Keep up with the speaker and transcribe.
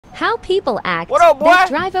How people act What up, boy? that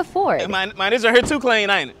drive a Ford. Hey, man, this junk here too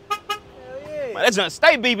clean, ain't it? Hell yeah. Man, that junk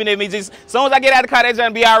stay beeping at me. Just as soon as I get out of the car, that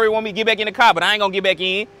junk be already want me to get back in the car, but I ain't gonna get back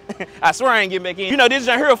in. I swear I ain't getting back in. You know, this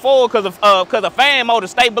junk here Ford cause of fan motor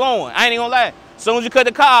stay blowing. I ain't even gonna lie. As soon as you cut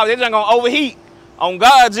the car, this junk gonna overheat. On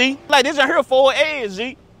God, G. Like this junk here Ford Edge,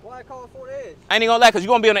 G. Why I call it Ford Edge? I ain't even gonna lie, cause you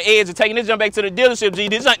gonna be on the edge of taking this junk back to the dealership, G.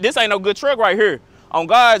 This ain't no good truck right here. On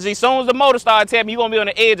God, G. As soon as the motor start tapping, you gonna be on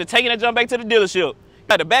the edge of taking that junk back to the dealership.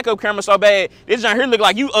 Got the backup camera so bad, this junk here look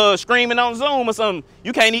like you screaming on Zoom or something.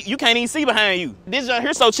 You can't even see behind you. This junk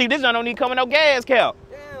here so cheap, this junk don't need come with no gas cap.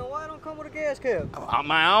 Damn, why don't come with a gas cap?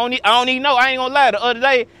 Man, I don't even know. I ain't gonna lie. The other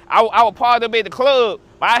day, I was parked up at the club,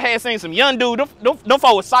 but I had seen some young dude. Them folks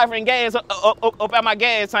was siphoning gas up at my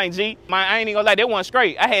gas tank, G. Man, I ain't even gonna lie, that wasn't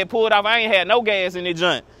straight. I had pulled off. I ain't had no gas in this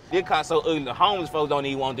junk. This car so ugly, the homeless folks don't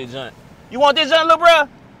even want this junk. You want this junk, little bruh?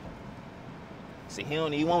 See, he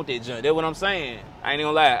don't even want that junk. That's what I'm saying. I ain't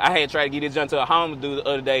even gonna lie. I had tried to get this junk to a homeless dude the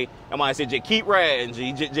other day. That man said, just keep riding,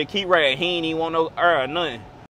 G. Just keep riding. He ain't even want no nothing.